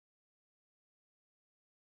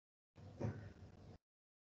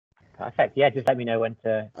Perfect. Yeah, just let me know when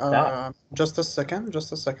to start. Just a second,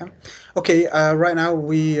 just a second. Okay, right now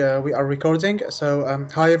we are recording. So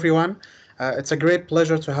hi everyone. It's a great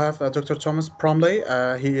pleasure to have Dr. Thomas Bromley.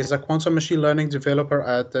 He is a quantum machine learning developer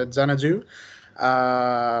at Xanadu.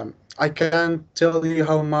 I can't tell you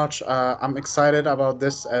how much I'm excited about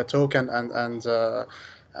this talk and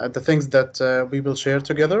the things that we will share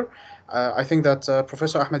together. I think that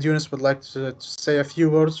Professor Ahmed Younes would like to say a few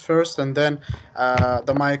words first, and then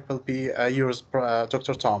the mic will be yours,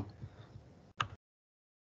 Dr. Tom.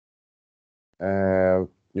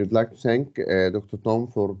 You'd like to thank Dr. Tom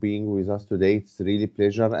for being with us today. It's really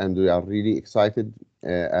pleasure, and we are really excited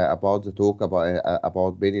about the talk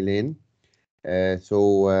about PennyLane.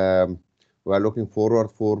 We are looking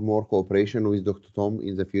forward for more cooperation with Dr. Tom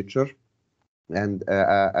in the future. And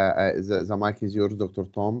the mic is yours, Dr.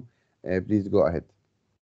 Tom. Please go ahead.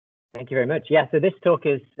 Thank you very much. Yeah, so this talk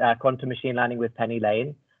is quantum machine learning with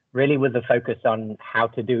PennyLane, really with the focus on how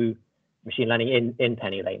to do machine learning in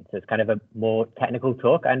PennyLane. So it's kind of a more technical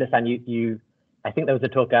talk. I understand I think there was a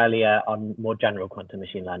talk earlier on more general quantum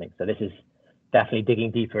machine learning. So this is definitely digging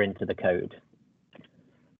deeper into the code.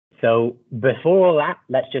 So before all that,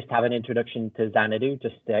 let's just have an introduction to Xanadu,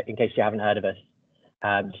 just in case you haven't heard of us,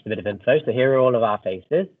 just a bit of info. So here are all of our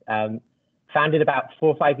faces. Founded about 4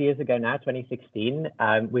 or 5 years ago now, 2016.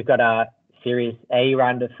 We've got our Series A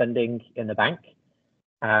round of funding in the bank,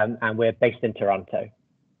 and we're based in Toronto.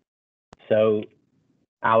 So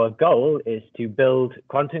our goal is to build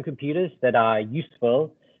quantum computers that are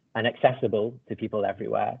useful and accessible to people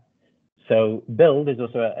everywhere. So build is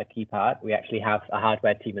also a key part. We actually have a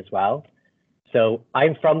hardware team as well. So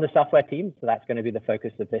I'm from the software team, so that's going to be the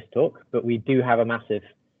focus of this talk, but we do have a massive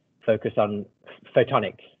focus on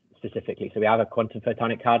photonics specifically. So we have a quantum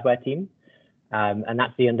photonic hardware team, and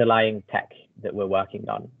that's the underlying tech that we're working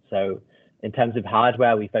on. So in terms of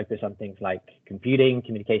hardware, we focus on things like computing,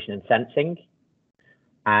 communication, and sensing.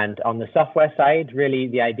 And on the software side, really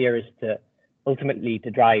the idea is to ultimately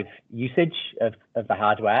to drive usage of the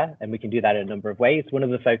hardware, and we can do that in a number of ways. One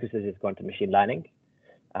of the focuses is quantum machine learning,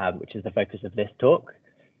 which is the focus of this talk.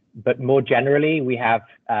 But more generally, we have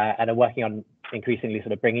and are working on increasingly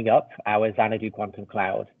sort of bringing up our Xanadu quantum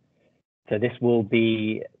cloud. So this will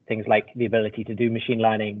be things like the ability to do machine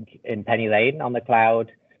learning in PennyLane on the cloud,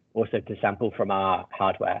 also to sample from our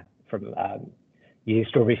hardware from using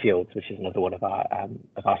Strawberry Fields, which is another one of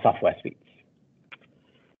our software suites.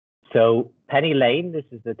 So PennyLane, this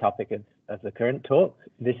is the topic of the current talk.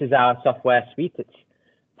 This is our software suite. It's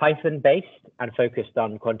Python-based and focused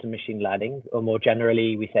on quantum machine learning, or more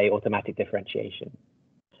generally, we say automatic differentiation.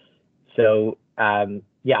 So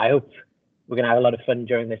yeah, I hope we're going to have a lot of fun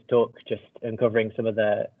during this talk, just uncovering some of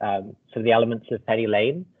the elements of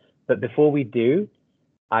PennyLane. But before we do,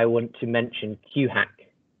 I want to mention QHack.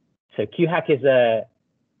 So QHack is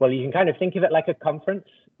well, you can kind of think of it like a conference.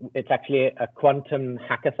 It's actually a quantum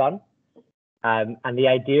hackathon. And the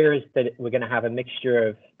idea is that we're going to have a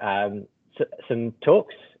mixture of some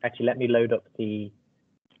talks. Actually, let me load up the,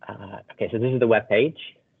 okay, so this is the web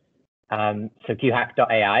page. So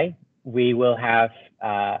qhack.ai. We will have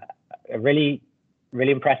a really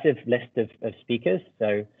impressive list of speakers.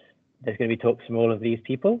 So there's going to be talks from all of these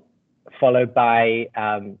people, followed by,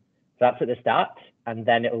 so that's at the start, and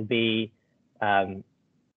then it will be some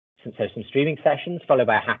streaming sessions, followed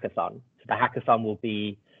by a hackathon. So the hackathon will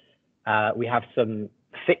be, we have some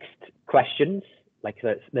fixed questions, like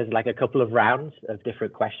so there's like a couple of rounds of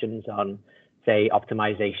different questions on, say,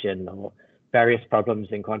 optimization or various problems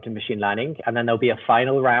in quantum machine learning. And then there'll be a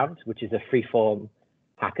final round, which is a free-form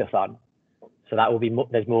hackathon. So that will be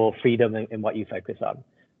there's more freedom in what you focus on.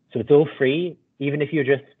 So it's all free, even if you're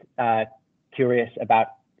just curious about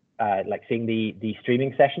like seeing the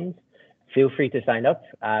streaming sessions, feel free to sign up.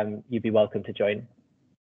 You'd be welcome to join.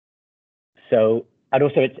 So, and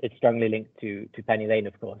also it's strongly linked to PennyLane,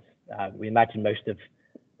 of course. We imagine most of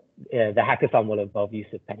the hackathon will involve use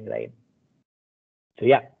of PennyLane. So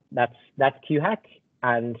yeah, that's QHack.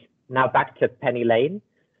 And now back to PennyLane.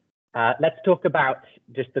 Let's talk about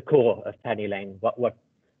just the core of PennyLane,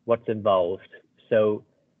 what's involved. So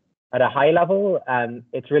at a high level,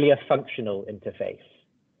 it's really a functional interface.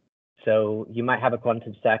 So you might have a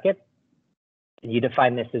quantum circuit, and you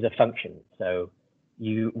define this as a function. So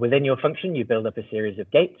within your function, you build up a series of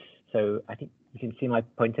gates. So I think you can see my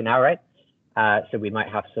pointer now, right? So we might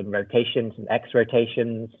have some rotations, some X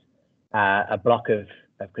rotations, a block of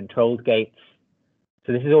controlled gates.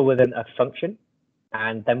 So this is all within a function.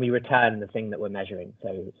 And then we return the thing that we're measuring.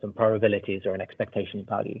 So some probabilities or an expectation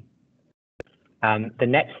value. The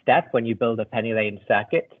next step when you build a PennyLane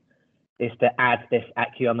circuit is to add this at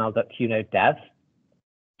qml.qnode dev.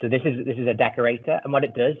 So this is a decorator, and what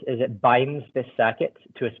it does is it binds this circuit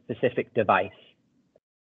to a specific device.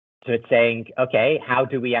 So it's saying, okay, how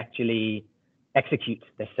do we actually execute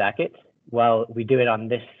this circuit? Well, we do it on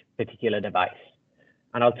this particular device.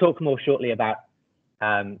 And I'll talk more shortly about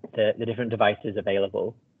the different devices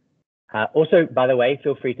available. Also, by the way,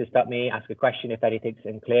 feel free to stop me, ask a question if anything's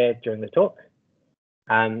unclear during the talk.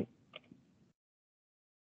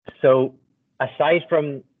 So aside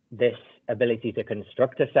from this ability to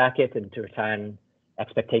construct a circuit and to return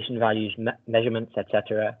expectation values, measurements,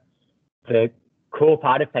 etc., the core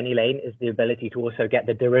part of PennyLane is the ability to also get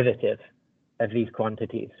the derivative of these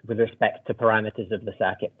quantities with respect to parameters of the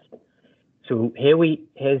circuit. So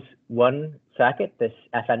here's one circuit, this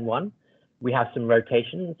FN1. We have some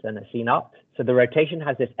rotations and a C0. So the rotation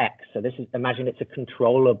has this X. So this is, imagine it's a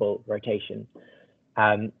controllable rotation.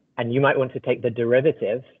 And you might want to take the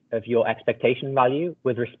derivative of your expectation value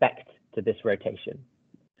with respect to this rotation.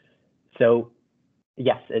 So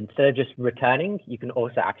yes, instead of just returning, you can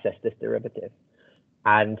also access this derivative.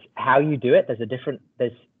 And how you do it,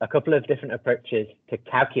 there's a couple of different approaches to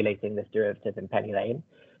calculating this derivative in PennyLane.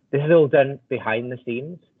 This is all done behind the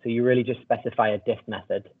scenes. So you really just specify a diff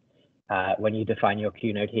method when you define your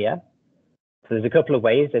Q node here. So there's a couple of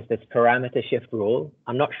ways. There's this parameter shift rule.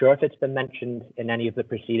 I'm not sure if it's been mentioned in any of the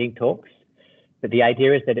preceding talks, but the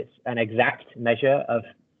idea is that it's an exact measure of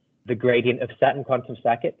the gradient of certain quantum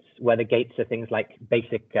circuits where the gates are things like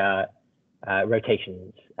basic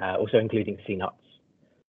rotations, also including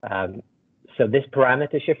C0s. So this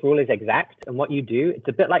parameter shift rule is exact. And what you do, it's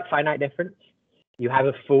a bit like finite difference. You have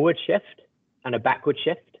a forward shift and a backward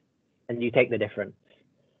shift, and you take the difference.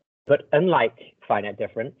 But unlike finite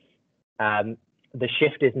difference, the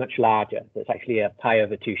shift is much larger. So it's actually a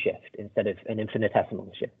pi/2 shift instead of an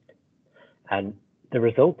infinitesimal shift. And the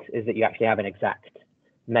result is that you actually have an exact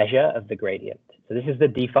measure of the gradient. So this is the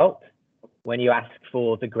default. When you ask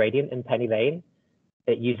for the gradient in PennyLane,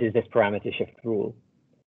 it uses this parameter shift rule.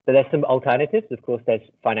 So there's some alternatives. Of course, there's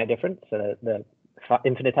finite difference, so the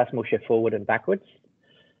infinitesimal shift forward and backwards.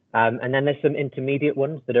 And then there's some intermediate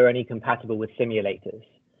ones that are only compatible with simulators.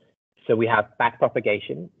 So we have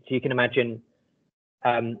backpropagation. So you can imagine,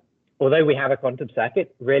 although we have a quantum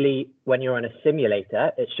circuit, really when you're on a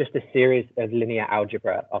simulator, it's just a series of linear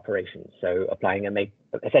algebra operations. So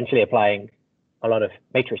essentially applying a lot of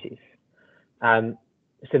matrices.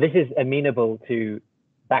 So this is amenable to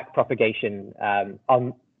backpropagation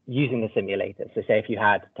on using the simulator. So say if you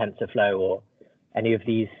had TensorFlow or any of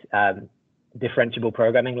these differentiable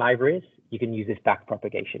programming libraries, you can use this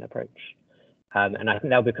backpropagation approach. And I think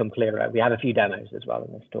that'll become clearer. We have a few demos as well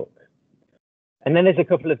in this talk. And then there's a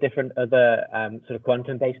couple of different other sort of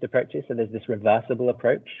quantum-based approaches. So there's this reversible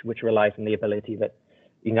approach, which relies on the ability that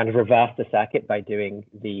you can kind of reverse the circuit by doing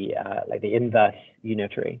the inverse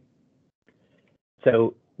unitary.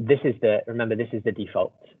 So remember, this is the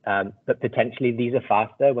default, but potentially these are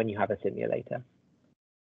faster when you have a simulator.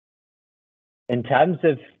 In terms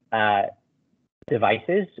of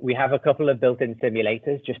devices, we have a couple of built-in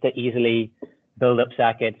simulators just to easily build up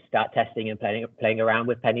circuits, start testing and playing around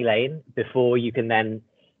with PennyLane before you can then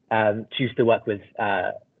choose to work with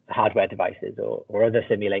hardware devices or other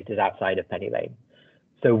simulators outside of PennyLane.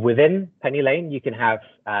 So within PennyLane, you can have,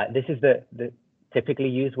 this is the typically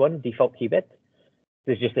used one, default qubit.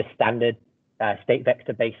 There's just a standard state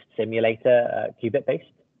vector-based simulator, qubit-based.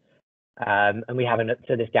 And we have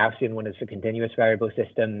so this Gaussian one is for continuous variable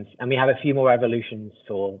systems. And we have a few more evolutions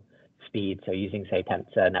for speed. So using, say,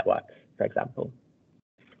 tensor networks, for example.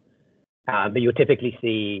 But you'll typically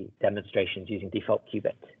see demonstrations using default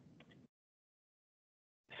qubit.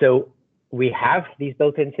 So we have these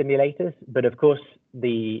built-in simulators, but of course,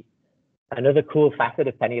 another cool facet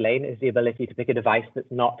of PennyLane is the ability to pick a device that's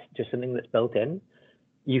not just something that's built in.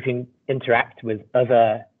 You can interact with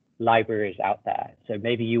other libraries out there. So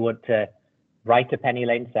maybe you want to write a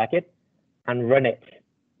PennyLane circuit and run it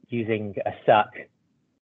using a Circ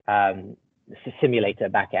simulator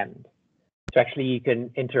backend. So actually you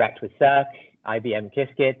can interact with Circ, IBM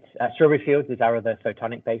Qiskit. Strawberry Fields is our other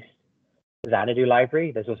photonic-based Xanadu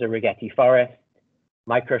library. There's also Rigetti Forest,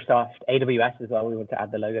 Microsoft, AWS as well. We want to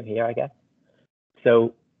add the logo here, I guess.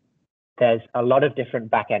 So there's a lot of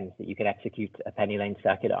different backends that you can execute a PennyLane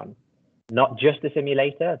circuit on. Not just a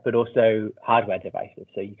simulator, but also hardware devices.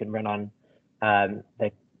 So you can run on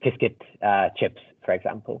the Qiskit chips, for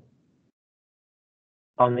example.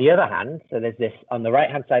 On the other hand, so there's this, on the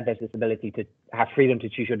right-hand side, there's this ability to have freedom to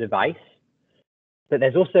choose your device. But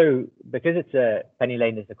there's also, because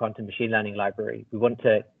PennyLane is a quantum machine learning library, we want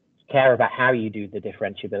to care about how you do the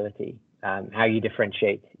differentiability, how you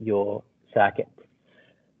differentiate your circuit.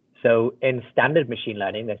 So in standard machine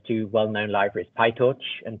learning, there's two well-known libraries, PyTorch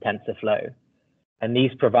and TensorFlow. And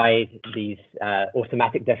these provide these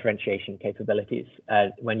automatic differentiation capabilities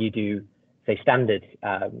when you do, say, standard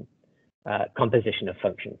composition of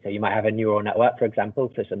functions. So you might have a neural network, for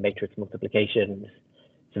example, so some matrix multiplications,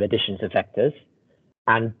 some additions of vectors,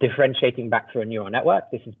 and differentiating back through a neural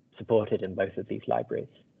network. This is supported in both of these libraries.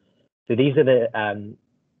 So these are the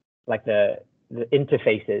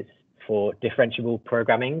interfaces for differentiable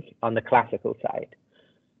programming on the classical side.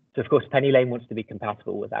 So of course, PennyLane wants to be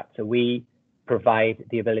compatible with that. So we provide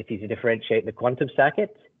the ability to differentiate the quantum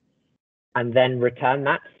circuit and then return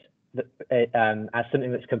that as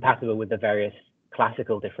something that's compatible with the various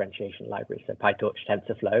classical differentiation libraries, so PyTorch,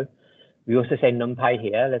 TensorFlow. We also say NumPy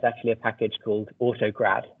here. There's actually a package called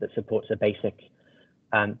AutoGrad that supports a basic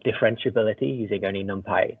differentiability using only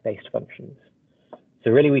NumPy-based functions.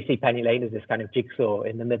 So really, we see PennyLane as this kind of jigsaw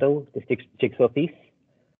in the middle, this jigsaw piece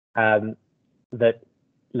that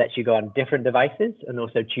lets you go on different devices and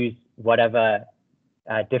also choose whatever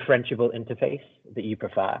differentiable interface that you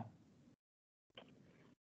prefer.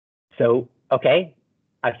 So, okay,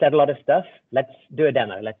 I've said a lot of stuff. Let's do a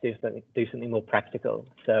demo. Let's do something more practical.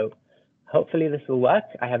 So hopefully this will work.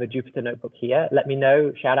 I have a Jupyter notebook here. Let me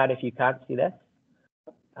know, shout out if you can't see this.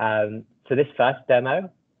 So this first demo,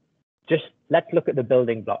 just let's look at the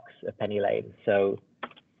building blocks of PennyLane. So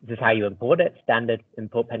this is how you import it, standard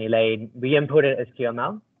import PennyLane. We import it as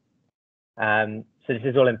QML. So this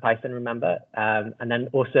is all in Python, remember. And then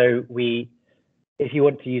also if you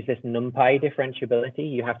want to use this NumPy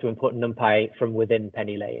differentiability, you have to import NumPy from within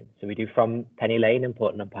PennyLane. So we do from PennyLane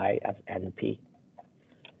import NumPy as NP.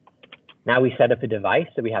 Now we set up a device.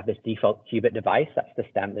 So we have this default qubit device. That's the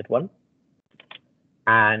standard one.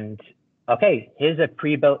 And okay, here's a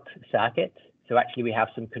pre-built circuit. So actually we have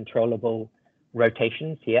some controllable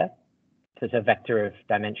rotations here. So it's a vector of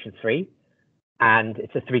dimension 3. And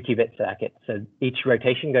it's a 3-qubit circuit. So each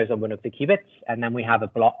rotation goes on one of the qubits, and then we have a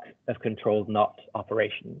block of controlled NOT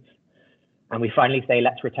operations. And we finally say,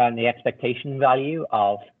 let's return the expectation value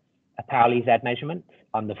of a Pauli Z measurement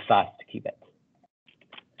on the first qubit.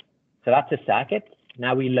 So that's a circuit.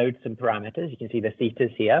 Now we load some parameters. You can see the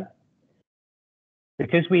thetas here.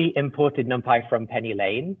 Because we imported NumPy from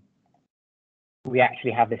PennyLane, we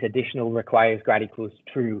actually have this additional requires grad equals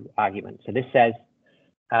true argument. So this says,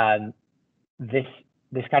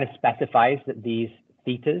 this kind of specifies that these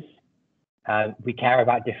thetas, we care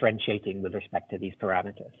about differentiating with respect to these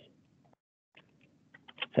parameters.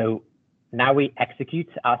 So now we execute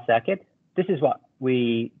our circuit. This is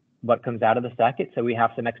what comes out of the circuit. So we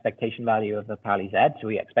have some expectation value of the Pauli Z. So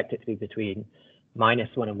we expect it to be between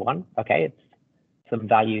 -1 and 1. Okay, it's some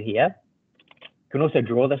value here. You can also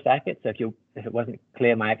draw the circuit. So if it wasn't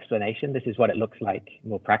clear my explanation, this is what it looks like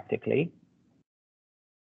more practically.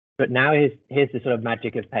 But now here's the sort of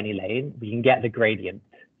magic of PennyLane. We can get the gradient.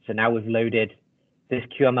 So now we've loaded this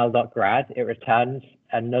QML.grad. It returns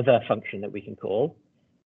another function that we can call,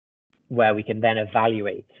 where we can then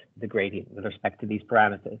evaluate the gradient with respect to these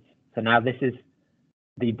parameters. So now this is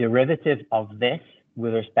the derivative of this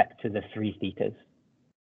with respect to the 3 thetas.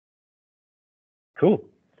 Cool.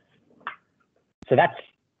 So that's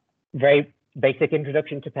very basic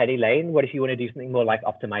introduction to PennyLane. What if you want to do something more like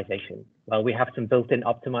optimization? Well, we have some built-in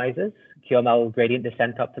optimizers, QML gradient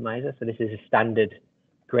descent optimizer. So this is a standard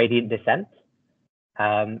gradient descent.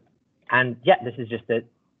 And yeah, this is just a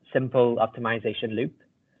simple optimization loop.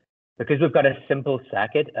 Because we've got a simple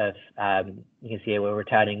circuit of, you can see here we're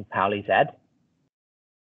returning Pauli Z.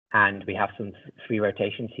 And we have some 3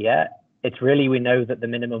 rotations here. It's really, we know that the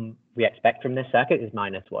minimum we expect from this circuit is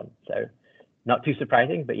 -1. So not too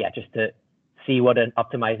surprising, but yeah, just to see what an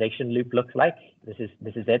optimization loop looks like. This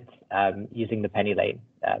is it, using the PennyLane,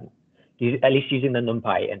 at least using the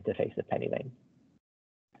NumPy interface of PennyLane.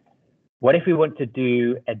 What if we want to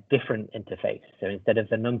do a different interface? So instead of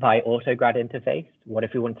the NumPy AutoGrad interface, what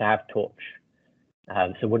if we want to have Torch?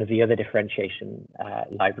 So one of the other differentiation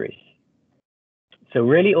libraries. So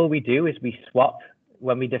really all we do is we swap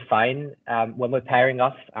when we define, when we're pairing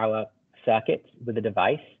off our circuit with a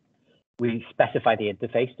device, we specify the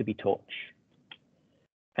interface to be Torch.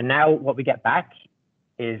 And now what we get back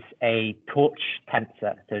is a Torch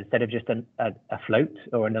tensor. So instead of just a float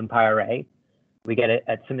or a NumPy array, we get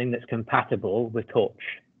something that's compatible with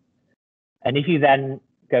Torch. And if you then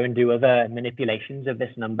go and do other manipulations of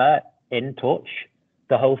this number in Torch,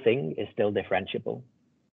 the whole thing is still differentiable.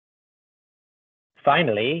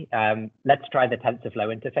 Finally, let's try the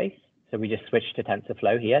TensorFlow interface. So we just switch to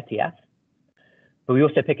TensorFlow here, TF. But we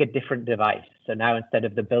also pick a different device. So now instead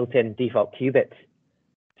of the built-in default qubit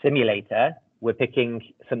simulator, we're picking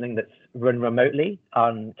something that's run remotely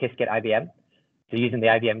on Qiskit IBM. So using the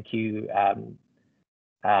IBM-Q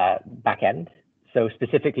backend. So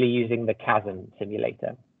specifically using the Chasm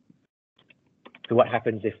simulator. So what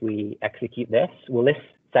happens if we execute this? Well, this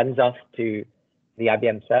sends off to the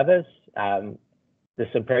IBM servers.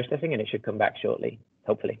 There's some processing and it should come back shortly,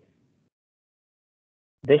 hopefully.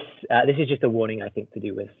 This is just a warning, I think, to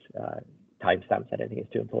do with timestamps. I don't think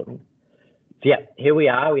it's too important. So yeah, here we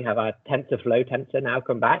are. We have our TensorFlow tensor now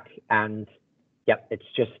come back. And yep, it's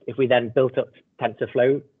just, if we then built up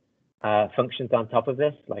TensorFlow functions on top of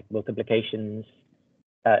this, like multiplications,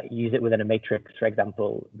 use it within a matrix, for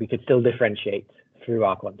example, we could still differentiate through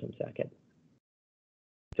our quantum circuit.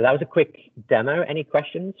 So that was a quick demo. Any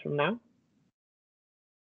questions from now?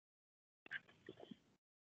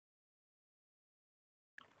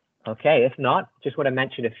 Okay, if not, just want to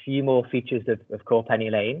mention a few more features of core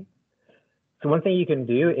PennyLane. So one thing you can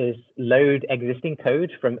do is load existing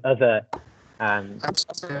code from other. Hi.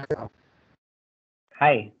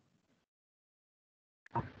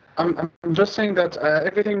 I'm just saying that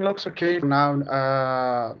everything looks okay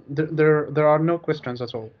now. There are no questions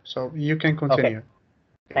at all, so you can continue. Okay.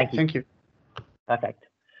 Thank you. Thank you. Perfect.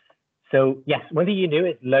 So yes, one thing you do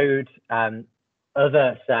is load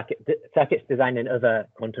other circuits designed in other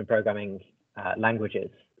quantum programming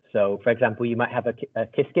languages. So for example, you might have a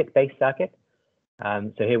Qiskit-based circuit.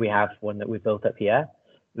 So here we have one that we built up here.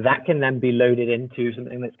 That can then be loaded into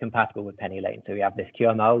something that's compatible with PennyLane. So we have this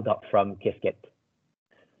QML.from Qiskit.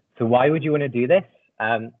 So why would you want to do this?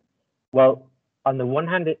 Well, on the one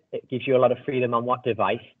hand, it gives you a lot of freedom on what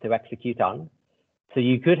device to execute on. So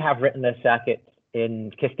you could have written a circuit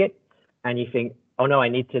in Qiskit and you think, oh no,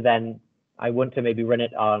 I want to maybe run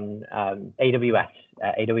it on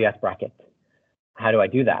AWS bracket. How do I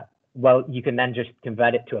do that? Well, you can then just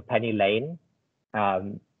convert it to a PennyLane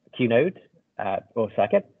Q node or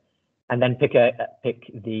circuit, and then pick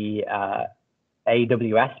the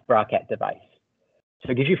AWS bracket device.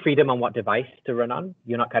 So it gives you freedom on what device to run on.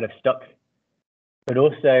 You're not kind of stuck, but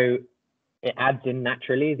also it adds in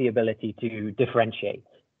naturally the ability to differentiate.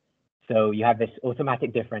 So you have this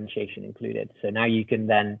automatic differentiation included. So now you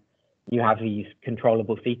have these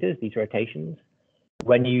controllable thetas, these rotations.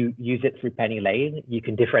 When you use it through PennyLane, you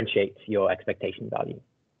can differentiate your expectation value.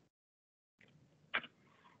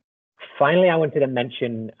 Finally, I wanted to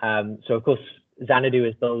mention, so of course, Xanadu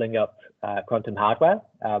is building up quantum hardware,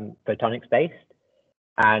 photonics-based,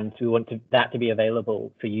 and we want that to be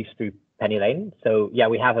available for use through PennyLane. So yeah,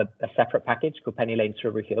 we have a separate package called PennyLane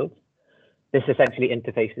Strawberry Fields. This essentially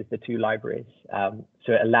interfaces the two libraries. So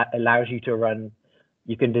it allows you to run,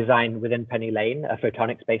 you can design within PennyLane a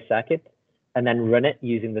photonics-based circuit and then run it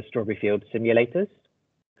using the Strawberry Fields simulators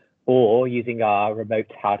or using our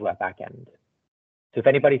remote hardware backend. So if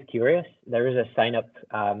anybody's curious, there is a sign up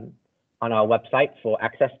on our website for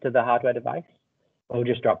access to the hardware device, or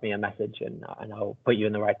just drop me a message and I'll put you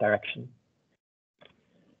in the right direction.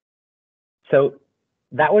 So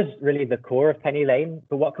that was really the core of PennyLane,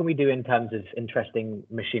 but what can we do in terms of interesting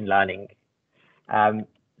machine learning?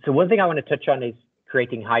 So one thing I want to touch on is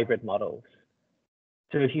creating hybrid models.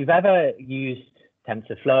 So if you've ever used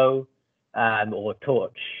TensorFlow or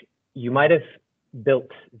Torch, you might have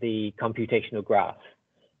built the computational graph.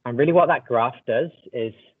 And really what that graph does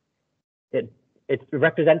is it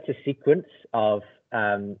represents a sequence of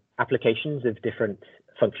applications of different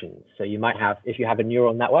functions. So you might have, if you have a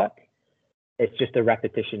neural network, it's just a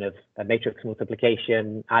repetition of a matrix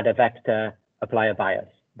multiplication, add a vector, apply a bias.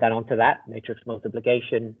 Then onto that, matrix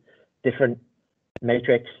multiplication, different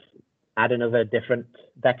matrix, add another different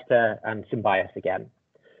vector, and some bias again.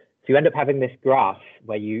 So you end up having this graph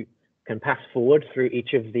where you can pass forward through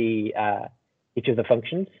each of the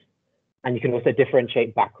functions, and you can also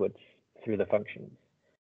differentiate backwards through the functions.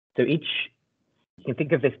 So you can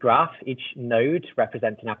think of this graph, each node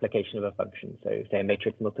represents an application of a function. So say a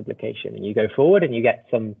matrix multiplication, and you go forward and you get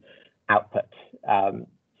some output.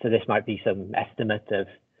 So this might be some estimate of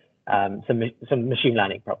some machine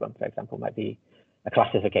learning problem, for example, might be a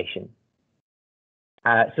classification.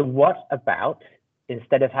 So what about,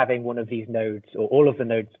 instead of having one of these nodes or all of the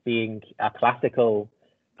nodes being a classical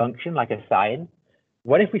function like a sine,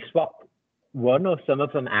 what if we swap one or some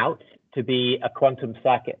of them out to be a quantum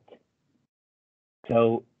circuit?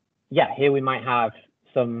 So yeah, here we might have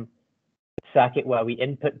some circuit where we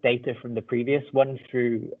input data from the previous one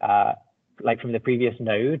through, like from the previous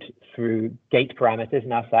node through gate parameters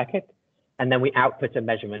in our circuit. And then we output a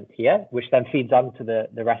measurement here, which then feeds on to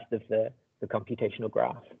the rest of the computational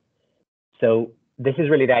graph. So this is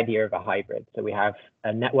really the idea of a hybrid. So we have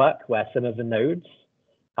a network where some of the nodes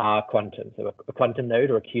are quantum. So a quantum node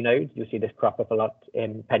or a Q node, you'll see this crop up a lot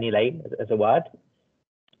in PennyLane as a word.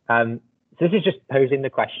 So this is just posing the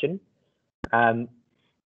question.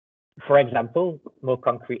 For example, more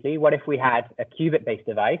concretely, what if we had a qubit-based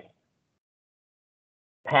device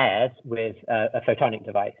paired with a photonic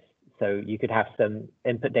device? So you could have some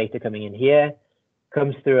input data coming in here,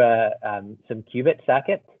 comes through some qubit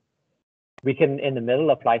circuit. We can, in the middle,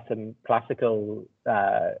 apply some classical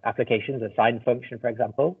applications, a sine function, for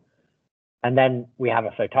example. And then we have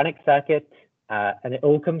a photonic circuit, and it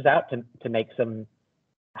all comes out to make some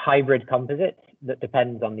hybrid composite that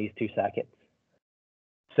depends on these two circuits.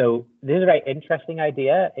 So this is a very interesting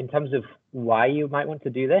idea in terms of why you might want to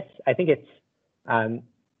do this. I think it's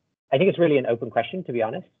really an open question, to be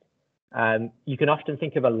honest. You can often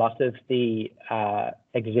think of a lot of the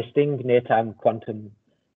existing near-term quantum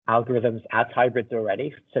algorithms as hybrids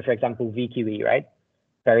already. So for example, VQE, right?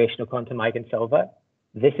 Variational quantum eigensolver.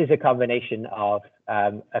 This is a combination of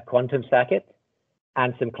a quantum circuit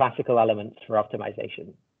and some classical elements for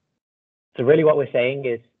optimization. So really what we're saying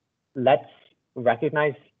is, let's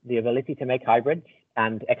recognize the ability to make hybrids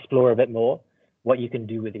and explore a bit more what you can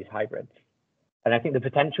do with these hybrids. And I think the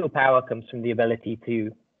potential power comes from the ability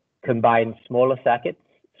to combine smaller circuits,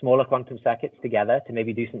 smaller quantum circuits together to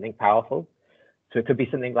maybe do something powerful. So it could be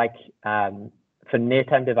something like for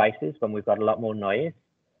near-term devices, when we've got a lot more noise,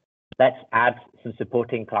 let's add some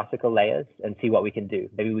supporting classical layers and see what we can do.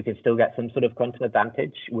 Maybe we can still get some sort of quantum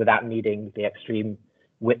advantage without needing the extreme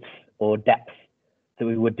width or depth that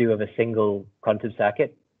we would do of a single quantum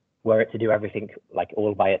circuit, were it to do everything like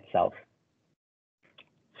all by itself.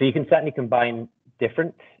 So you can certainly combine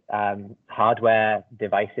different hardware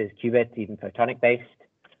devices, qubit, even photonic based.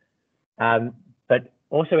 But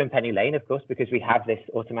also in PennyLane, of course, because we have this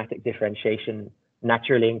automatic differentiation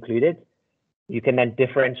naturally included, you can then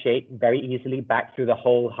differentiate very easily back through the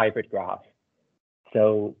whole hybrid graph.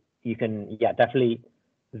 So you can, yeah, definitely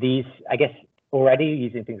these, I guess, already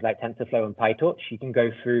using things like TensorFlow and PyTorch, you can go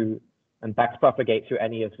through and backpropagate through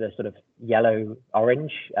any of the sort of yellow,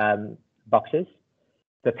 orange boxes.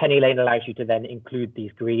 The PennyLane allows you to then include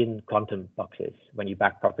these green quantum boxes when you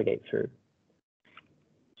backpropagate through.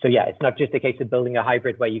 So yeah, it's not just a case of building a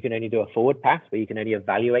hybrid where you can only do a forward pass, where you can only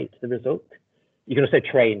evaluate the result. You can also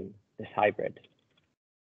train this hybrid.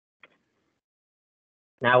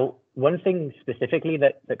 Now, one thing specifically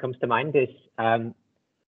that comes to mind is,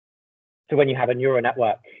 so when you have a neural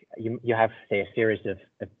network, you have, say, a series of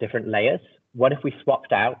different layers. What if we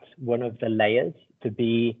swapped out one of the layers to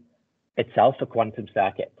be itself a quantum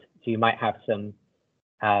circuit? So you might have some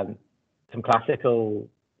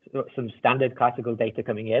standard classical data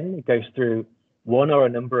coming in. It goes through one or a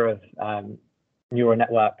number of neural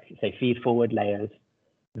network, say, feed-forward layers,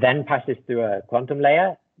 then passes through a quantum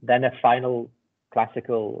layer, then a final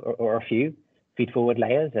classical or a few feed-forward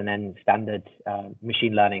layers, and then standard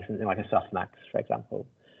machine learning, something like a softmax, for example.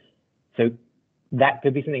 So that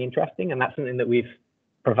could be something interesting, and that's something that we've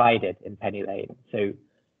provided in PennyLane. So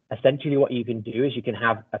essentially what you can do is you can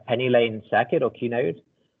have a PennyLane circuit or Q node.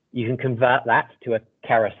 You can convert that to a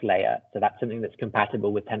Keras layer. So that's something that's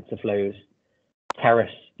compatible with TensorFlow's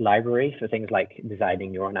Keras library for things like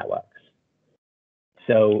designing neural networks.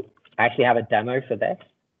 So I actually have a demo for this.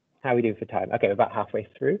 How are we doing for time? Okay, we're about halfway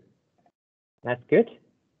through. That's good.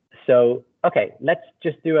 So, okay, let's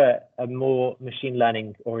just do a more machine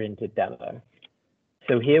learning oriented demo.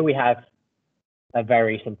 So here we have a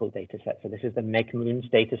very simple data set. So this is the Make Moons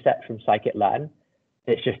data set from scikit-learn.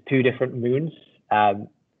 It's just two different moons.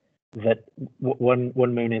 That one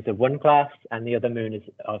moon is of one class and the other moon is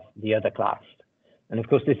of the other class. And of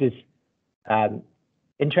course, this is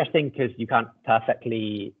interesting because you can't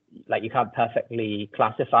perfectly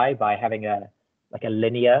classify by having a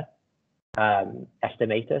linear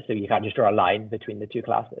estimator. So you can't just draw a line between the two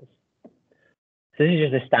classes. So this is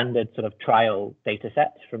just a standard sort of trial data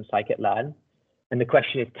set from scikit-learn. And the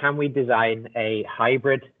question is, can we design a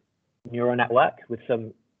hybrid neural network with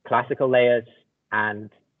some classical layers and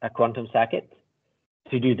a quantum circuit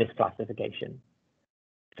to do this classification?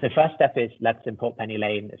 So the first step is, let's import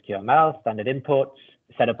PennyLane as QML, standard imports,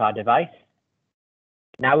 set up our device.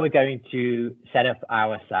 Now we're going to set up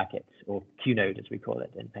our circuits, or Q node as we call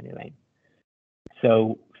it in PennyLane.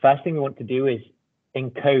 So first thing we want to do is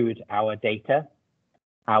encode our data,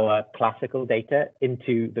 our classical data,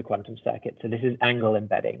 into the quantum circuit. So this is angle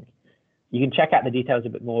embedding. You can check out the details a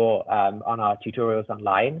bit more on our tutorials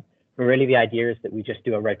online. But really the idea is that we just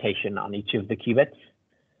do a rotation on each of the qubits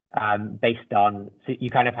based on, so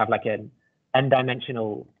you kind of have like an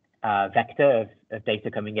n-dimensional vector of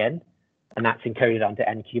data coming in, and that's encoded onto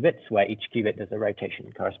n qubits, where each qubit does a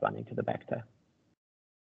rotation corresponding to the vector.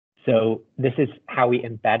 So this is how we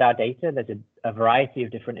embed our data. There's a variety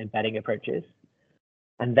of different embedding approaches.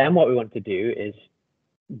 And then what we want to do is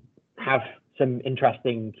have some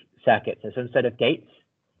interesting circuits, so some sort of gates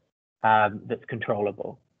that's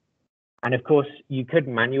controllable. And of course, you could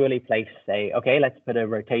manually place, say, okay, let's put a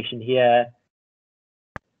rotation here.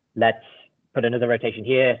 Let's put another rotation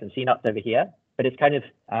here, some C-knots over here. But it's kind of,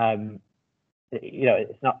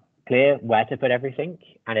 it's not clear where to put everything,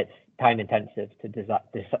 and it's time intensive to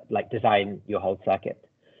design your whole circuit.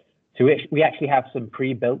 So we actually have some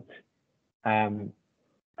pre-built,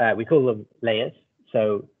 we call them layers.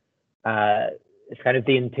 So it's kind of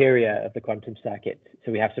the interior of the quantum circuit.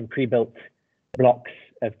 So we have some pre-built blocks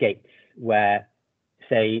of gates where,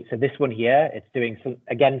 say, so this one here, it's doing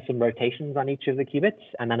some rotations on each of the qubits,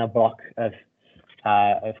 and then a block of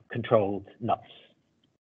controlled knots.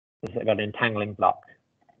 It's got an entangling block.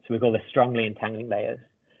 So we call this strongly entangling layers.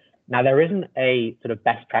 Now there isn't a sort of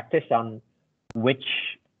best practice on which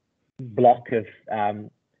block of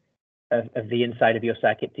the inside of your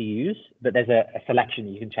circuit to use, but there's a selection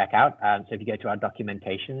you can check out. So if you go to our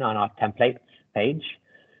documentation on our templates page,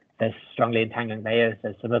 there's strongly entangling layers.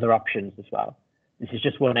 There's some other options as well. This is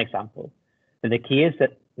just one example. But the key is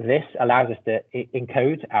that this allows us to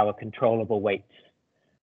encode our controllable weights.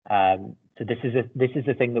 So this is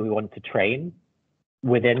the thing that we want to train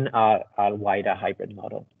within our wider hybrid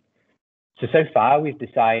model. So far we've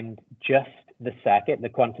designed just the circuit, the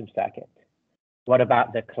quantum circuit. What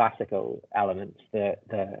about the classical elements,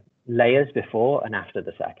 the layers before and after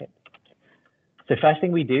the circuit? So first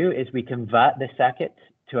thing we do is we convert this circuit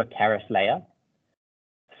to a Keras layer.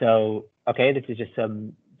 So, okay, this is just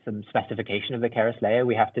some specification of the Keras layer.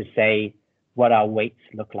 We have to say what our weights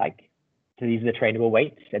look like. So these are the trainable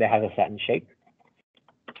weights, and it has a certain shape.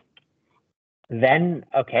 Then,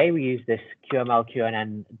 okay, we use this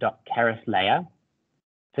QML_QNN.Keras layer.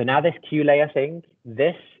 So now this Q layer thing,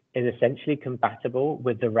 this is essentially compatible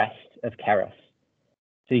with the rest of Keras.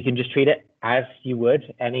 So you can just treat it as you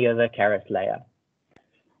would any other Keras layer.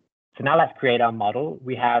 So now let's create our model.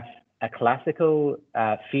 We have a classical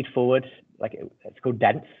feed forward, like it's called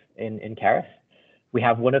dense in Keras. We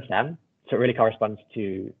have one of them, so it really corresponds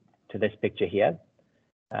to this picture here.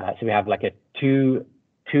 So we have like a two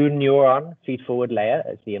neuron feed forward layer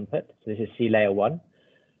as the input. So this is C layer 1,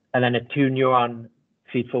 and then a 2 neuron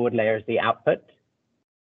feed forward layer as the output,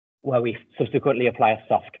 where we subsequently apply a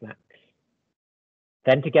softmax.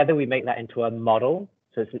 Then together we make that into a model.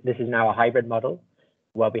 So this is now a hybrid model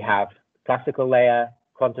where we have classical layer,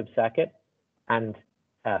 quantum circuit, and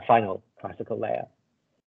final classical layer.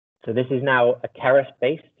 So this is now a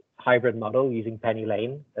Keras-based hybrid model using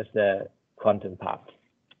PennyLane as the quantum part.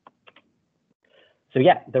 So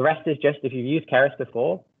yeah, the rest is just, if you've used Keras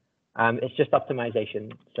before, it's just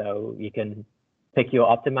optimization. So you can pick your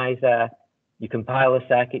optimizer, you compile a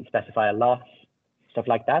circuit, specify a loss, stuff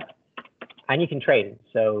like that, and you can train.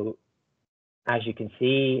 So as you can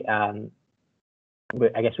see,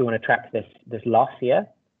 I guess we want to track this loss here.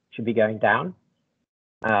 Should be going down.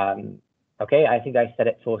 Okay, I think I set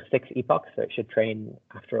it for 6 epochs, so it should train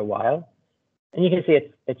after a while. And you can see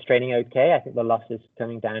it's training okay. I think the loss is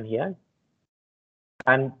coming down here.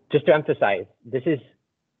 And just to emphasize,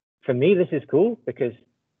 for me, this is cool because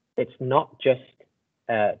it's not just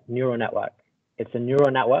a neural network. It's a neural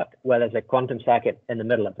network where there's a quantum circuit in the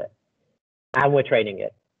middle of it. And we're training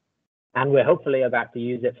it. And we're hopefully about to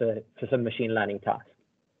use it for some machine learning tasks.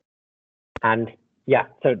 And yeah,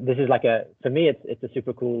 so this is like for me, it's a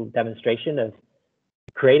super cool demonstration of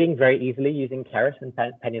creating very easily using Keras and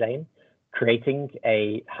PennyLane, creating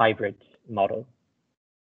a hybrid model.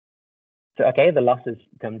 So, okay, the loss has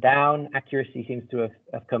come down, accuracy seems to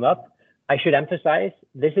have come up. I should emphasize,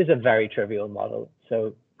 this is a very trivial model.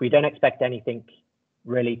 So we don't expect anything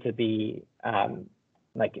really to be,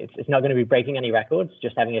 it's not going to be breaking any records,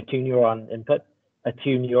 just having a 2 neuron input, a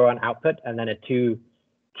 2 neuron output, and then a 2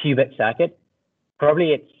 qubit circuit.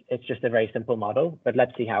 Probably it's just a very simple model, but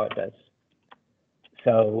let's see how it does.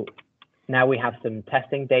 So now we have some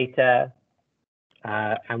testing data,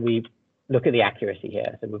 and we look at the accuracy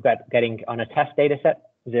here. So we've got getting on a test data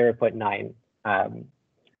set 0.9,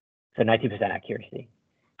 so 90% accuracy.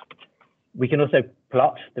 We can also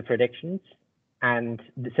plot the predictions, and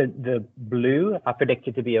so the blue are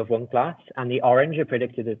predicted to be of one class, and the orange are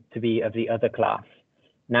predicted to be of the other class,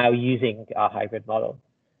 now using our hybrid model.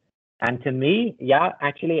 And to me, yeah,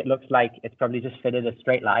 actually, it looks like it's probably just fitted a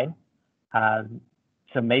straight line.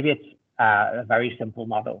 So maybe it's a very simple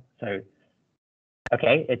model. So,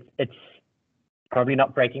 okay, it's probably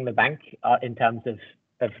not breaking the bank in terms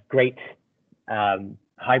of great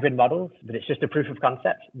hybrid models, but it's just a proof of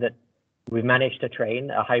concept that we've managed to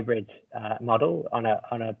train a hybrid model on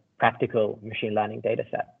a practical machine learning data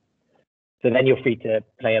set. So then you're free to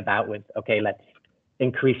play about with, okay, let's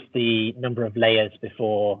increase the number of layers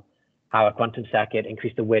before our quantum circuit,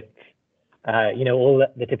 increase the width, all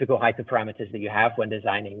the typical hyperparameters that you have when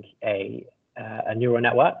designing a neural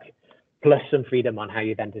network, plus some freedom on how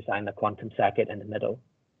you then design the quantum circuit in the middle.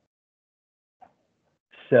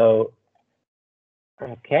 So,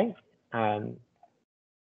 okay.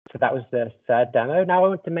 So that was the third demo. Now I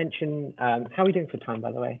want to mention, how are we doing for time,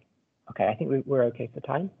 by the way? Okay, I think we're okay for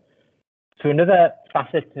time. So another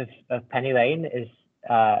facet of PennyLane is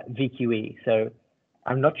VQE. So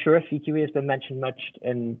I'm not sure if VQE has been mentioned much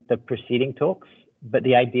in the preceding talks, but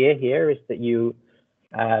the idea here is that you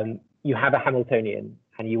have a Hamiltonian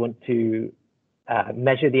and you want to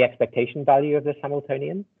measure the expectation value of this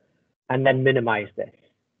Hamiltonian and then minimize this.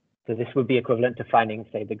 So this would be equivalent to finding,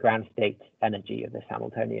 say, the ground state energy of this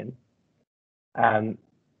Hamiltonian.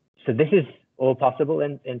 So this is all possible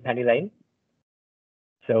in PennyLane.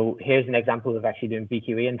 So here's an example of actually doing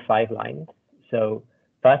VQE in 5 lines. So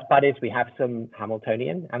first part is we have some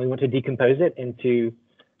Hamiltonian and we want to decompose it into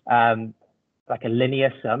like a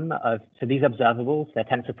linear sum of, so these observables, they're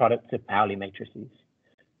tensor products of Pauli matrices.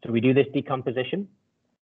 So we do this decomposition.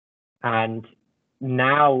 And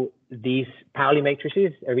now these Pauli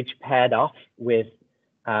matrices are each paired off with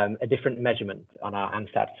a different measurement on our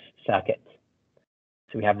ansatz circuit.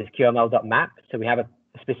 So we have this QML.map. So we have a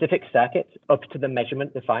specific circuit up to the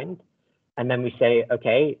measurement defined. And then we say,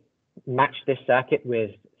 okay, match this circuit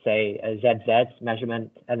with, say, a ZZ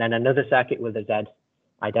measurement, and then another circuit with a Z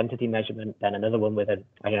identity measurement, then another one with an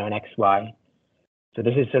XY. So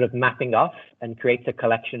this is sort of mapping off and creates a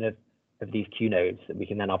collection of these Q nodes that we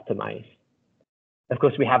can then optimize. Of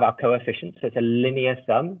course, we have our coefficients. So it's a linear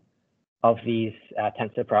sum of these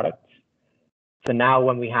tensor products. So now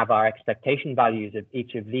when we have our expectation values of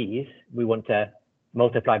each of these, we want to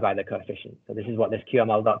multiply by the coefficient. So this is what this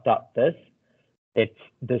QML.dot does. It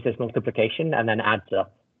does this multiplication and then adds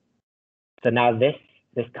up. So now this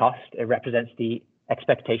cost, it represents the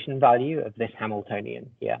expectation value of this Hamiltonian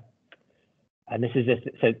here. And this is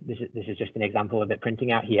just an example of it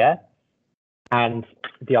printing out here. And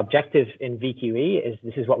the objective in VQE is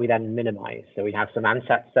this is what we then minimize. So we have some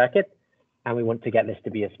ansatz circuit and we want to get this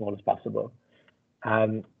to be as small as possible.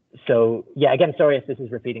 So yeah, again, sorry if this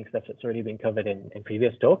is repeating stuff that's already been covered in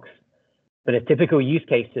previous talks, but a typical use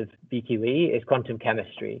case of VQE is quantum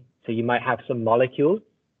chemistry. So you might have some molecule,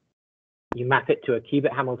 you map it to a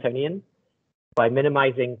qubit Hamiltonian. By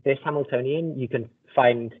minimizing this Hamiltonian, you can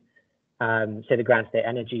find, say, the ground state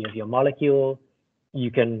energy of your molecule. You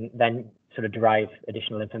can then sort of derive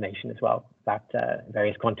additional information as well about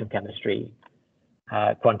various quantum chemistry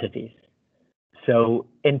quantities. So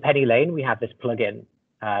in PennyLane, we have this plugin,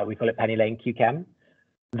 we call it PennyLane QChem,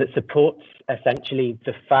 that supports essentially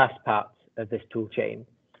the first part of this tool chain.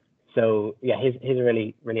 So yeah, here's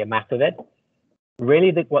really a map of it.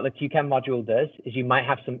 Really, what the QChem module does is you might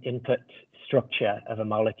have some input structure of a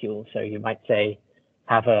molecule. So you might say,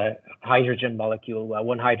 have a hydrogen molecule where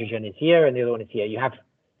one hydrogen is here and the other one is here. You have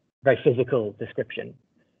very physical description.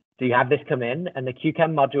 So you have this come in and the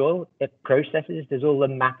QChem module, it processes, does all the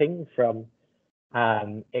mapping from,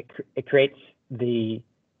 it creates the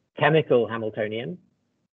chemical Hamiltonian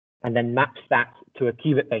and then maps that to a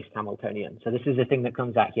qubit-based Hamiltonian. So this is the thing that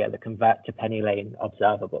comes out here, the convert to PennyLane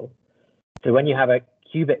observable. So when you have a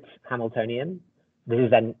qubit Hamiltonian, this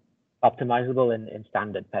is then optimizable in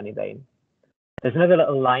standard PennyLane. There's another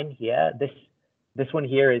little line here. This one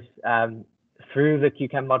here is through the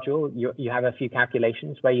QChem module, you have a few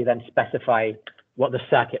calculations where you then specify what the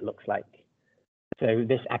circuit looks like. So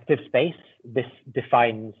this active space, this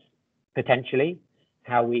defines potentially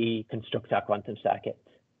how we construct our quantum circuit.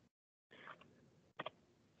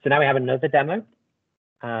 So now we have another demo.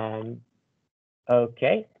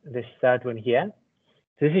 Okay, this third one here.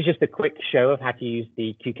 So this is just a quick show of how to use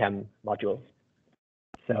the QChem module.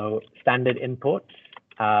 So standard imports.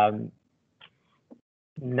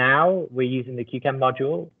 Now we're using the QChem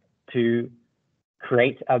module to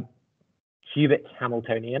create a qubit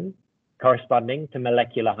Hamiltonian corresponding to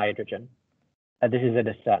molecular hydrogen. This is at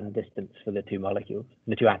a certain distance for the two molecules,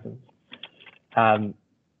 the two atoms.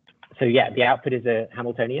 So yeah, the output is a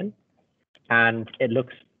Hamiltonian and it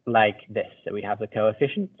looks like this. So we have the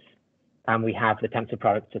coefficients and we have the tensor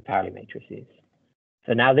products of Pauli matrices.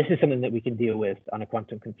 So now this is something that we can deal with on a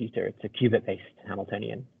quantum computer. It's a qubit-based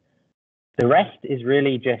Hamiltonian. The rest is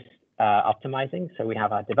really just optimizing. So we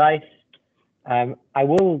have our device. I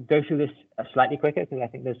will go through this slightly quicker because I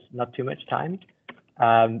think there's not too much time.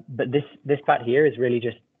 But this part here is really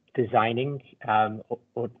just designing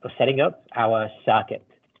or setting up our circuit.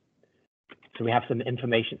 So we have some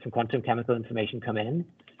information, some quantum chemical information come in,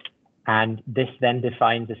 and this then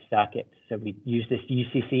defines a circuit. So we use this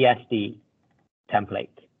UCCSD template.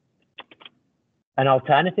 An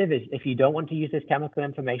alternative is if you don't want to use this chemical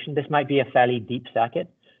information, this might be a fairly deep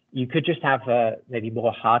circuit. You could just have a maybe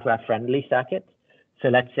more hardware-friendly circuit. So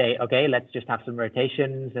let's say, okay, let's just have some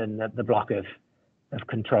rotations and the block of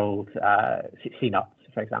controlled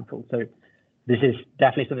CNOTs, for example. So this is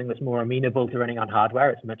definitely something that's more amenable to running on hardware.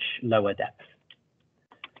 It's much lower depth.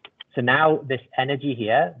 So now this energy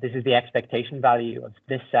here, this is the expectation value of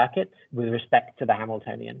this circuit with respect to the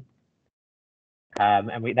Hamiltonian.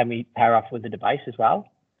 And then we pair off with the device as well,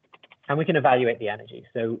 and we can evaluate the energy.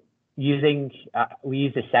 So using, we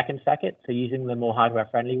use the second circuit, so using the more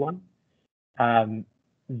hardware-friendly one,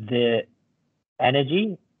 the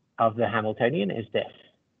energy of the Hamiltonian is this.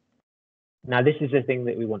 Now, this is the thing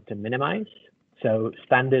that we want to minimize. So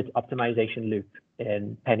standard optimization loop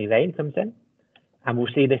in PennyLane comes in, and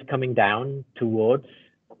we'll see this coming down towards,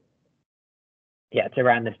 yeah, it's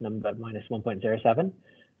around this number, minus 1.07.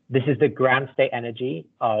 This is the ground state energy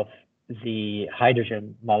of the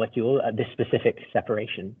hydrogen molecule at this specific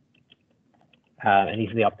separation. And these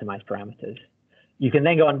are the optimized parameters. You can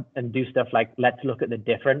then go on and do stuff like, let's look at the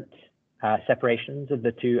different separations of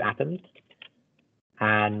the two atoms.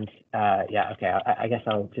 And yeah, okay, I guess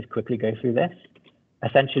I'll just quickly go through this.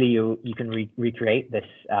 Essentially, you can recreate this,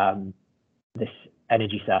 this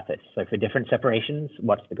energy surface. So for different separations,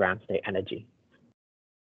 what's the ground state energy?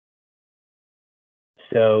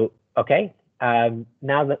 So, okay,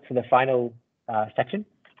 now that for the final section.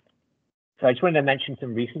 So I just wanted to mention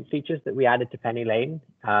some recent features that we added to PennyLane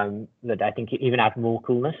that I think even add more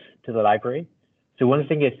coolness to the library. So one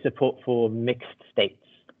thing is support for mixed states.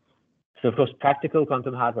 So of course, practical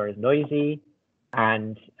quantum hardware is noisy.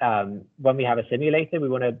 And when we have a simulator, we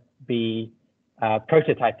want to be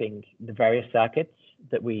prototyping the various circuits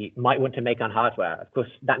that we might want to make on hardware. Of course,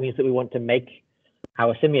 that means that we want to make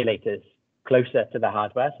our simulators closer to the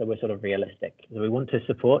hardware, so we're sort of realistic. So we want to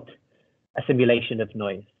support a simulation of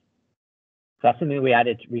noise. So that's something we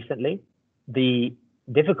added recently. The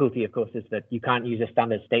difficulty, of course, is that you can't use a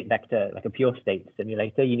standard state vector, like a pure state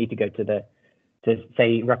simulator. You need to go to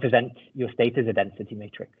say, represent your state as a density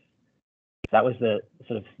matrix. So that was the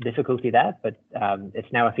sort of difficulty there, but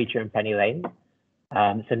it's now a feature in PennyLane.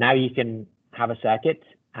 So now you can have a circuit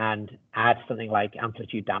and add something like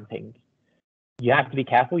amplitude damping. You have to be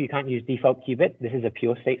careful. You can't use default qubit. This is a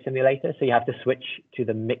pure state simulator, so you have to switch to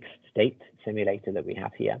the mixed state simulator that we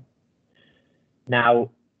have here. Now,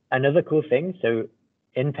 another cool thing, so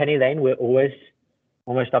in PennyLane, we're always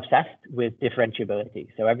almost obsessed with differentiability.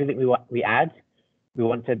 So everything we add, we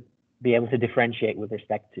want to be able to differentiate with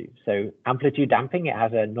respect to. So amplitude damping, it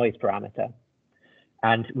has a noise parameter.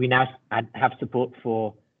 And we now have support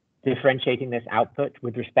for differentiating this output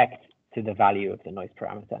with respect to the value of the noise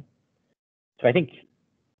parameter. So I think,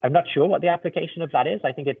 I'm not sure what the application of that is.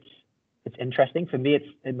 I think it's interesting. For me,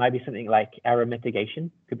 it might be something like error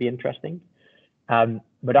mitigation could be interesting.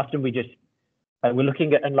 But often we're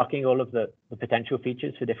looking at unlocking all of the potential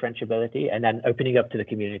features for differentiability and then opening up to the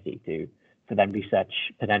community to then research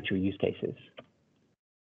potential use cases.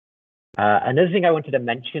 Another thing I wanted to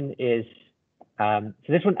mention is, so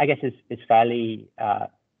this one I guess is fairly,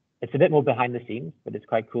 it's a bit more behind the scenes, but it's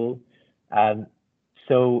quite cool.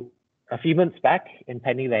 So a few months back in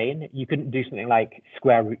PennyLane, you couldn't do something like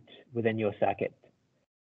square root within your circuit.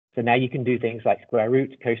 So now you can do things like square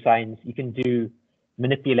root, cosines. You can do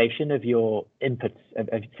manipulation of your inputs,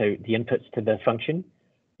 so the inputs to the function.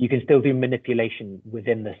 You can still do manipulation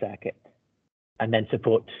within the circuit and then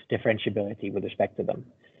support differentiability with respect to them.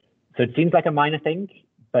 So it seems like a minor thing,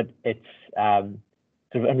 but it's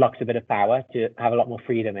sort of unlocks a bit of power to have a lot more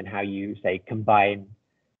freedom in how you, say, combine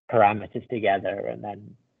parameters together and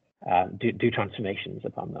then do transformations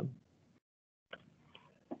upon them.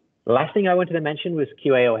 The last thing I wanted to mention was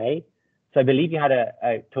QAOA. So I believe you had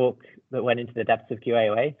a talk that went into the depths of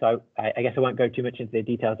QAOA. So I guess I won't go too much into the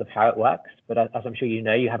details of how it works, but as I'm sure you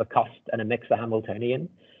know, you have a cost and a mixer Hamiltonian,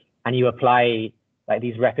 and you apply like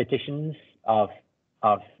these repetitions of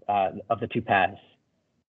the two pairs.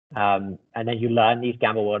 And then you learn these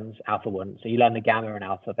gamma ones, alpha ones. So you learn the gamma and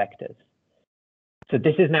alpha vectors. So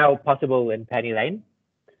this is now possible in PennyLane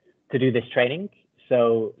to do this training.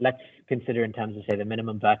 So let's consider in terms of, say, the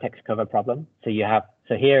minimum vertex cover problem. So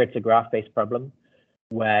here it's a graph-based problem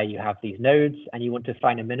where you have these nodes and you want to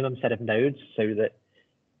find a minimum set of nodes so that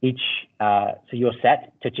so your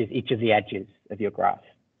set touches each of the edges of your graph.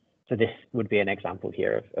 So this would be an example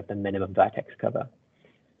here of the minimum vertex cover.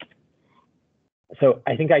 So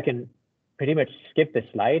I think I can pretty much skip this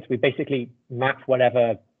slide. We basically map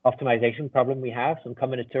whatever optimization problem we have, some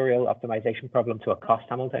combinatorial optimization problem, to a cost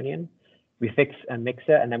Hamiltonian. We fix a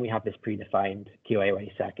mixer, and then we have this predefined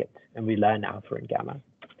QAOA circuit, and we learn alpha and gamma.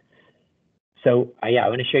 So yeah, I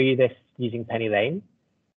want to show you this using PennyLane.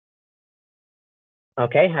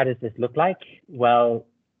 Okay, how does this look like? Well,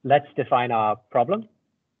 let's define our problem.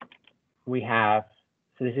 We have,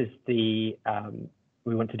 so this is the,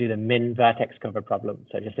 we want to do the min vertex cover problem.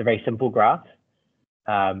 So just a very simple graph.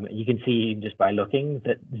 You can see just by looking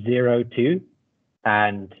that 0, 2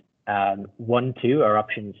 and 1, 2 are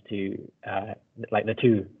options to like the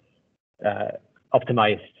two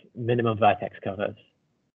optimized minimum vertex covers.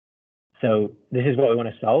 So this is what we want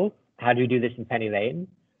to solve. How do we do this in PennyLane?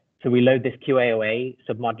 So we load this QAOA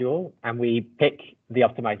submodule and we pick the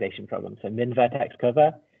optimization problem. So min vertex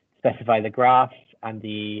cover, specify the graph, and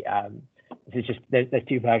the this is just there's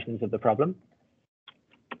two versions of the problem.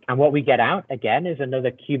 And what we get out again is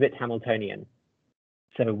another qubit Hamiltonian.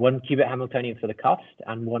 So one qubit Hamiltonian for the cost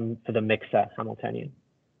and one for the mixer Hamiltonian.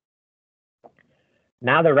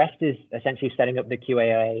 Now the rest is essentially setting up the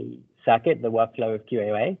QAOA circuit, the workflow of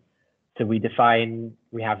QAOA. So we define,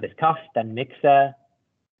 we have this cost and mixer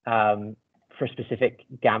for specific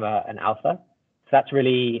gamma and alpha. So that's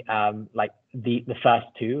really like the first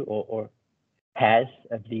two or pairs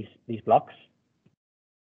of these blocks.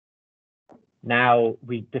 Now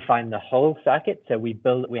we define the whole circuit. So we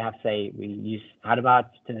use Ahmed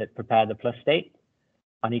to prepare the plus state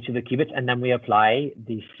on each of the qubits, and then we apply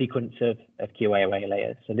the sequence of QAOA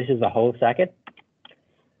layers. So this is the whole circuit.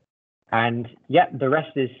 And yeah, the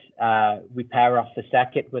rest is we pair off the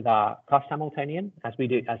circuit with our cost Hamiltonian, as we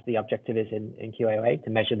do, as the objective is in QAOA, to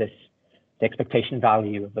measure the expectation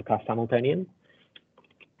value of the cost Hamiltonian.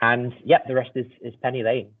 And yeah, the rest is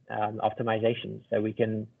PennyLane optimization. So we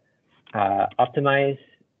can optimize.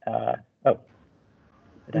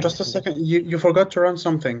 Just a second, you forgot to run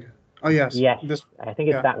something. Oh yes. Yes, I think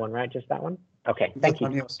it's that one, right? Just that one. Okay, thank you.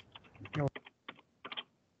 One, yes.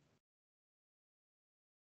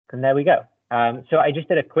 And there we go. So I just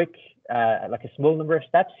did a quick, like a small number of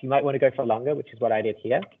steps. You might want to go for longer, which is what I did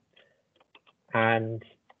here. And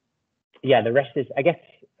yeah, the rest is, I guess,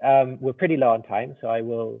 we're pretty low on time, so I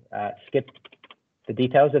will skip the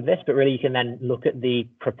details of this, but really you can then look at the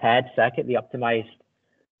prepared circuit, the optimized.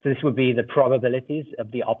 So this would be the probabilities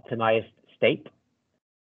of the optimized state.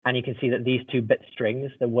 And you can see that these two bit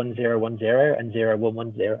strings, the 1010 and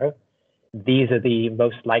 0110, these are the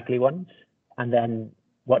most likely ones. And then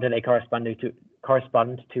what do they correspond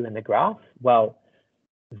to in the graph? Well,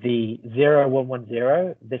 the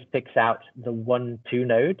 0110, this picks out the 1, 2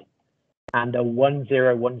 node, and the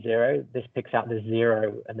 1010, this picks out the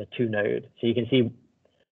 0 and the 2 node. So you can see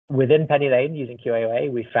within PennyLane using QAOA,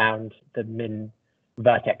 we found the min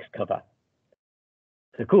vertex cover.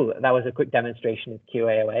 So cool, that was a quick demonstration of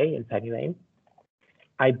QAOA in PennyLane.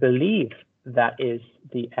 I believe that is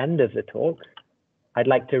the end of the talk. I'd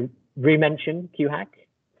like to re-mention QHack,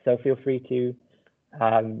 so feel free to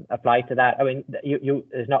apply to that. I mean,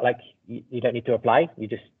 it's not like you don't need to apply, you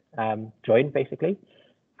just join basically.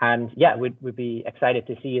 And yeah, we'd be excited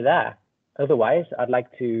to see you there. Otherwise, I'd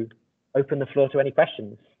like to open the floor to any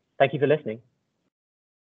questions. Thank you for listening.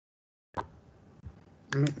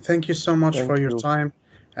 Thank you so much for your time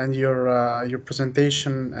and your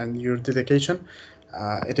presentation and your dedication.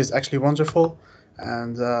 It is actually wonderful.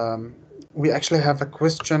 And we actually have a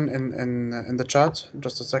question in the chat.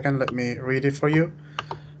 Just a second, let me read it for you.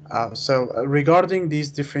 So regarding these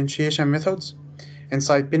differentiation methods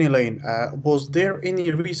inside PennyLane, was there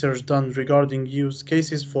any research done regarding use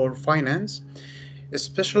cases for finance,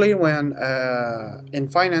 especially when in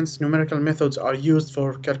finance numerical methods are used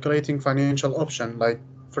for calculating financial option, like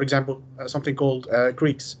for example something called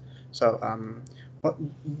Greeks? So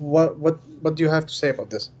what do you have to say about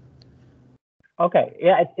this? Okay,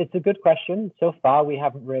 yeah, it's a good question. So far, we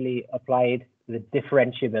haven't really applied the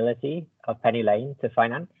differentiability of PennyLane to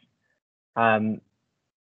finance.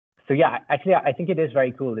 So yeah, actually, I think it is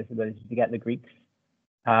very cool, this ability to get the Greeks.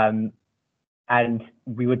 And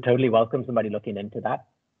we would totally welcome somebody looking into that.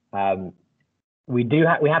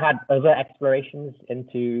 We have had other explorations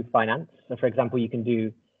into finance. So for example, you can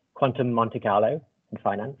do quantum Monte Carlo in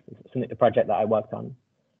finance. It's a project that I worked on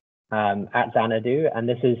at Xanadu, and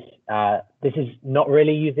this is not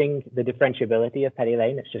really using the differentiability of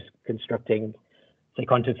PennyLane. It's just constructing, say,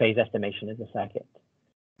 quantum phase estimation as a circuit.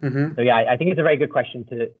 Mm-hmm. So yeah, I think it's a very good question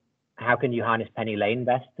to how can you harness PennyLane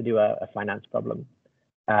best to do a finance problem.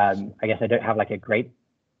 I guess I don't have like a great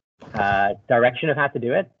direction of how to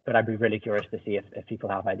do it, but I'd be really curious to see if people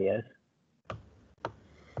have ideas.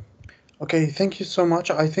 Okay, thank you so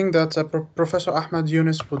much. I think that Professor Ahmed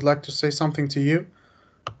Younes would like to say something to you.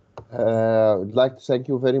 I'd like to thank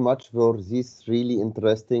you very much for this really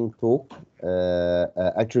interesting talk.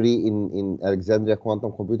 Actually, in Alexandria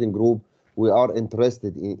Quantum Computing Group, we are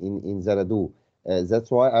interested in Xanadu.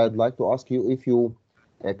 That's why I'd like to ask you if you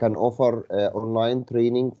can offer online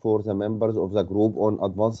training for the members of the group on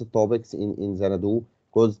advanced topics in Xanadu,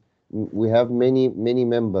 because we have many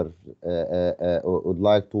members would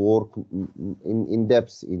like to work in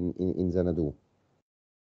depth in Xanadu.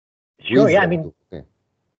 Sure, With yeah, Xanadu. Okay.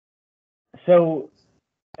 So,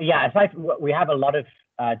 yeah, aside from, we have a lot of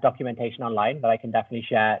documentation online that I can definitely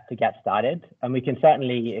share to get started. And we can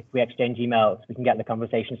certainly, if we exchange emails, we can get the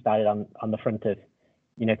conversation started on the front of,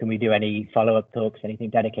 can we do any follow-up talks, anything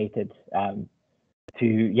dedicated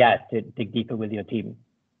to dig deeper with your team,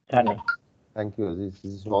 certainly. Thank you. This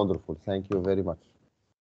is wonderful. Thank you very much.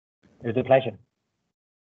 It was a pleasure.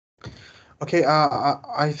 Okay,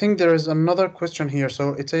 I think there is another question here.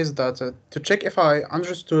 So it says that to check if I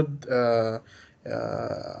understood,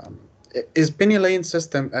 is PennyLane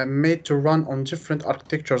system made to run on different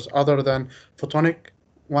architectures other than photonic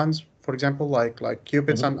ones, for example, like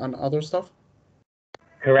qubits and other stuff?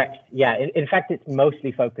 Correct. Yeah. In fact, it's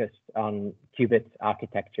mostly focused on qubit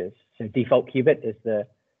architectures. So default qubit is the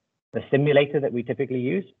simulator that we typically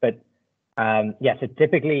use. But so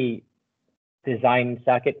typically design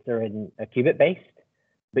circuits are in a qubit based,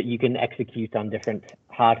 but you can execute on different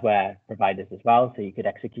hardware providers as well. So you could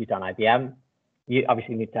execute on IBM. You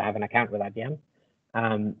obviously need to have an account with IBM.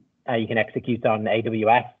 You can execute on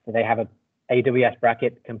AWS. So they have a AWS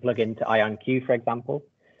bracket can plug into IonQ, for example.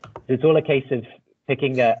 So it's all a case of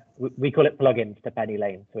picking we call it plugins to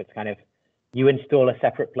PennyLane. So it's kind of, you install a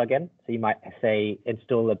separate plugin. So you might say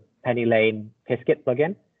install a PennyLane Qiskit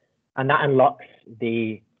plugin, and that unlocks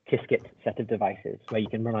the Qiskit set of devices where you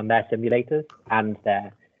can run on their simulators and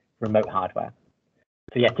their remote hardware.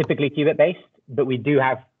 So yeah, typically qubit based, but we do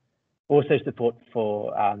have also support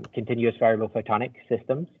for continuous variable photonic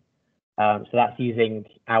systems. So that's using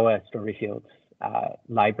our story fields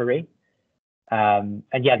library. And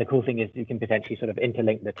yeah, the cool thing is you can potentially sort of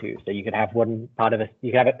interlink the two. So you could have one part of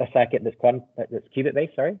you can have a circuit that's qubit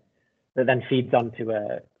based, that then feeds onto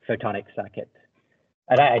a photonic circuit.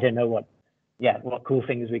 And I don't know what cool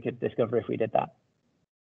things we could discover if we did that.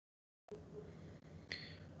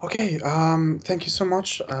 Okay, thank you so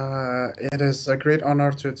much. It is a great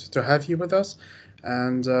honor to have you with us,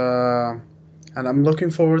 and I'm looking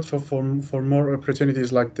forward for more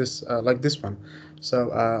opportunities like this one.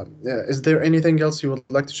 So, is there anything else you would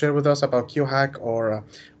like to share with us about QHack, or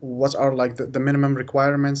what are like the minimum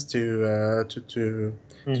requirements to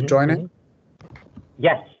join it?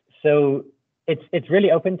 Yes, so it's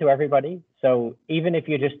really open to everybody. So even if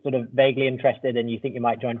you're just sort of vaguely interested and you think you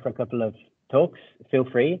might join for a couple of talks, feel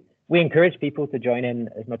free. We encourage people to join in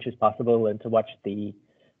as much as possible and to watch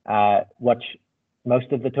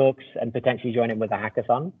most of the talks and potentially join in with a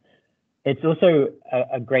hackathon. It's also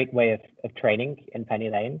a great way of training in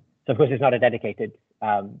PennyLane. So of course it's not a dedicated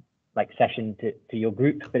session to your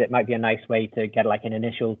group, but it might be a nice way to get like an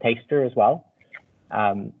initial taster as well.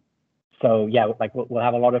 So yeah, like we'll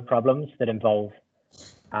have a lot of problems that involve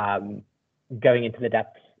going into the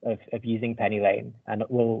depths of using PennyLane, and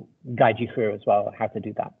we'll guide you through as well how to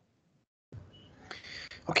do that.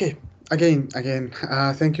 Okay, again,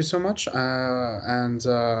 thank you so much, and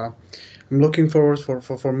I'm looking forward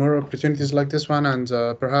for more opportunities like this one, and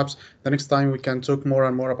perhaps the next time we can talk more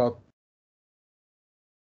and more about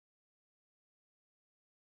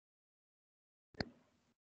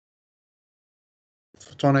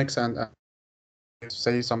photonics and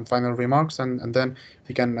say some final remarks, and then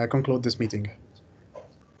we can conclude this meeting.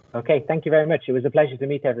 Okay, thank you very much. It was a pleasure to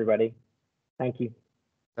meet everybody. Thank you.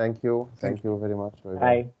 Thank you. Thank you very much.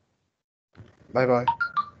 Bye. Bye-bye.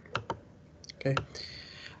 Okay.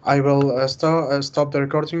 I will stop the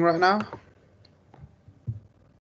recording right now.